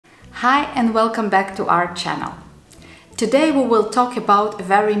Hi and welcome back to our channel. Today we will talk about a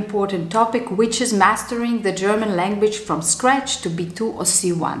very important topic, which is mastering the German language from scratch to B2 or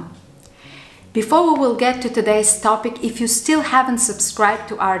C1. Before we will get to today's topic, if you still haven't subscribed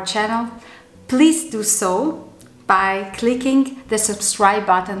to our channel, please do so by clicking the subscribe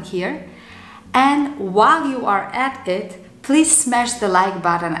button here. And while you are at it, please smash the like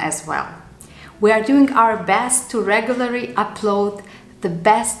button as well. We are doing our best to regularly upload the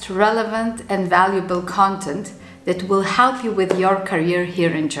best relevant and valuable content that will help you with your career here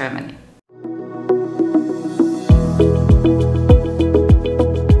in Germany.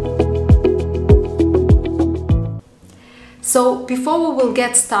 So before we will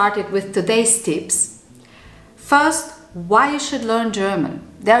get started with today's tips, first, why you should learn German.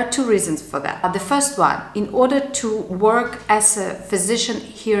 There are two reasons for that. The first one, in order to work as a physician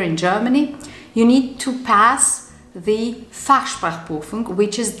here in Germany, you need to pass the Fachsprachprüfung,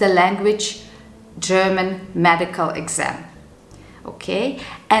 which is the language German medical exam. Okay,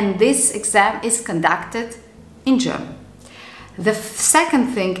 and this exam is conducted in German. The second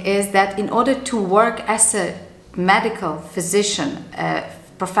thing is that in order to work as a medical physician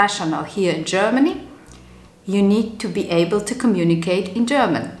professional here in Germany, you need to be able to communicate in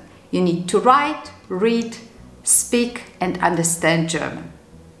German. You need to write, read, speak and understand German.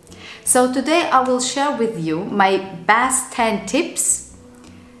 So today I will share with you my best 10 tips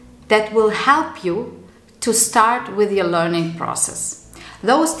that will help you to start with your learning process.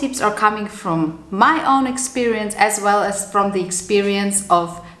 Those tips are coming from my own experience as well as from the experience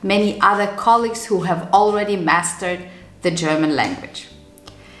of many other colleagues who have already mastered the German language.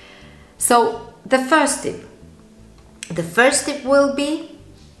 So the first tip will be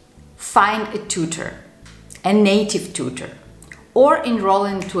find a tutor, a native tutor, or enroll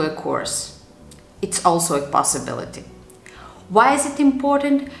into a course. It's also a possibility. Why is it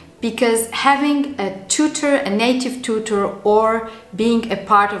important? Because having a tutor, a native tutor, or being a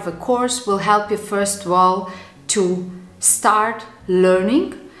part of a course will help you first of all to start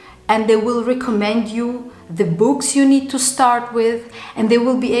learning, and they will recommend you the books you need to start with, and they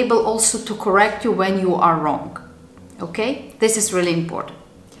will be able also to correct you when you are wrong. Okay? This is really important.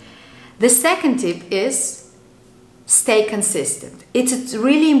 The second tip is stay consistent. It's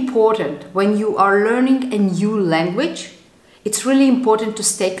really important when you are learning a new language. It's really important to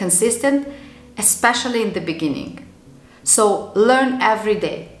stay consistent, especially in the beginning. So learn every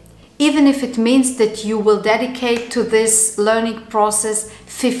day, even if it means that you will dedicate to this learning process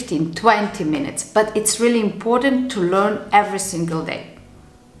 15, 20 minutes, but it's really important to learn every single day.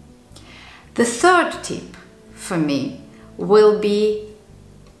 The third tip for me will be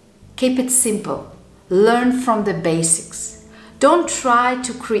keep it simple. Learn from the basics. Don't try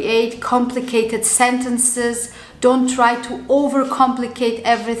to create complicated sentences. Don't try to overcomplicate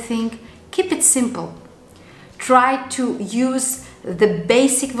everything. Keep it simple. Try to use the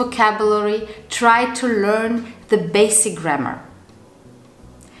basic vocabulary. Try to learn the basic grammar.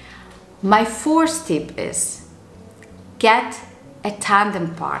 My fourth tip is get a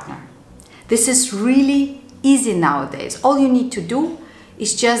tandem partner. This is really easy nowadays. All you need to do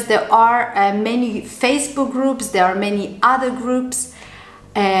is just there are many Facebook groups, there are many other groups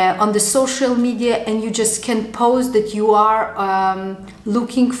on the social media, and you just can post that you are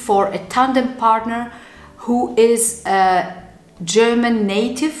looking for a tandem partner who is a German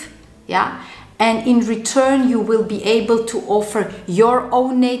native, yeah, and in return you will be able to offer your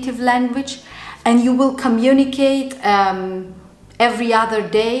own native language, and you will communicate every other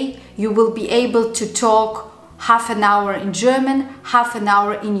day. You will be able to talk half an hour in German, half an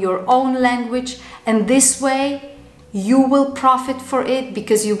hour in your own language, and this way you will profit for it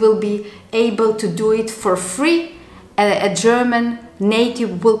because you will be able to do it for free. A German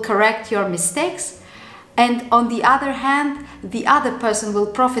native will correct your mistakes, and on the other hand, the other person will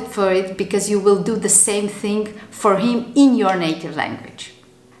profit for it because you will do the same thing for him in your native language.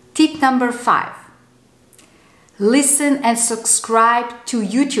 Tip number 5. Listen and subscribe to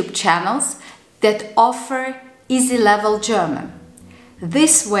YouTube channels that offer easy level German.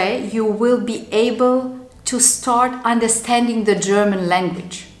 This way you will be able to start understanding the German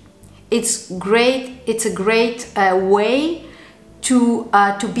language. It's a great way to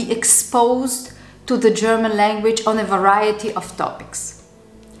be exposed to the German language on a variety of topics.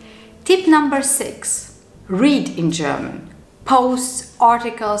 Tip number 6. Read in German. Posts,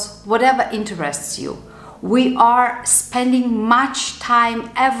 articles, whatever interests you. We are spending much time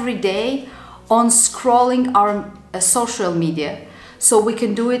every day on scrolling our social media, so we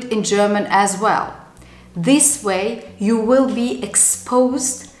can do it in German as well. This way you will be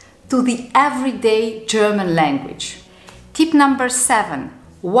exposed to the everyday German language. Tip number 7.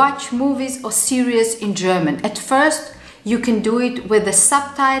 watch movies or series in German. At first, you can do it with the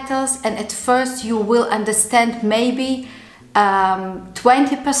subtitles, and at first you will understand maybe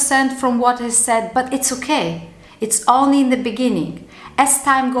 20% from what is said, but it's okay. It's only in the beginning. As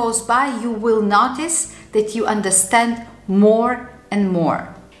time goes by, you will notice that you understand more and more.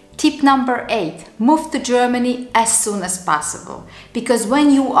 Tip number 8, move to Germany as soon as possible. Because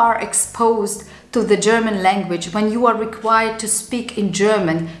when you are exposed to the German language, when you are required to speak in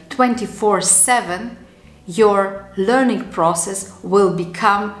German 24/7, your learning process will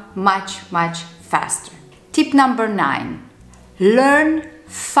become much faster. Tip number 9, learn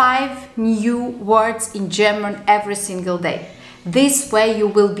 5 new words in German every single day. This way you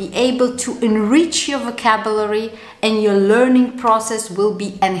will be able to enrich your vocabulary and your learning process will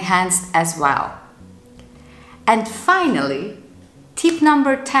be enhanced as well. And finally, tip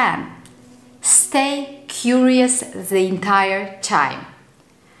number 10, stay curious the entire time.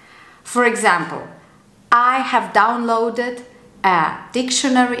 For example, I have downloaded a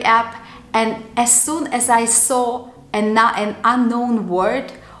dictionary app, and as soon as I saw an unknown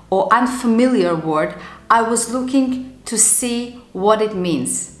word or unfamiliar word, I was looking to see what it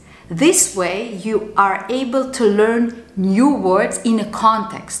means. This way you are able to learn new words in a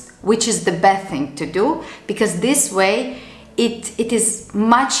context, which is the best thing to do, because this way it is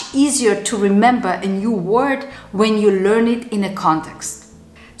much easier to remember a new word when you learn it in a context.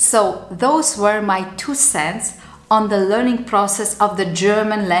 So those were my 2 cents on the learning process of the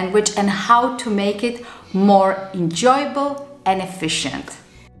German language and how to make it more enjoyable and efficient.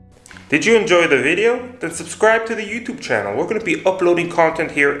 Did you enjoy the video? Then subscribe to the YouTube channel. We're going to be uploading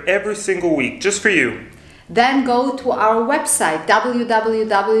content here every single week just for you. Then go to our website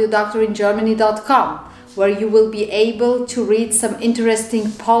www.doctoringermany.com, where you will be able to read some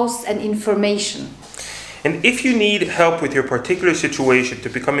interesting posts and information. And if you need help with your particular situation to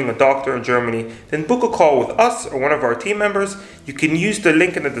becoming a doctor in Germany, then book a call with us or one of our team members. You can use the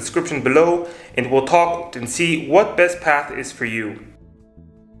link in the description below and we'll talk and see what best path is for you.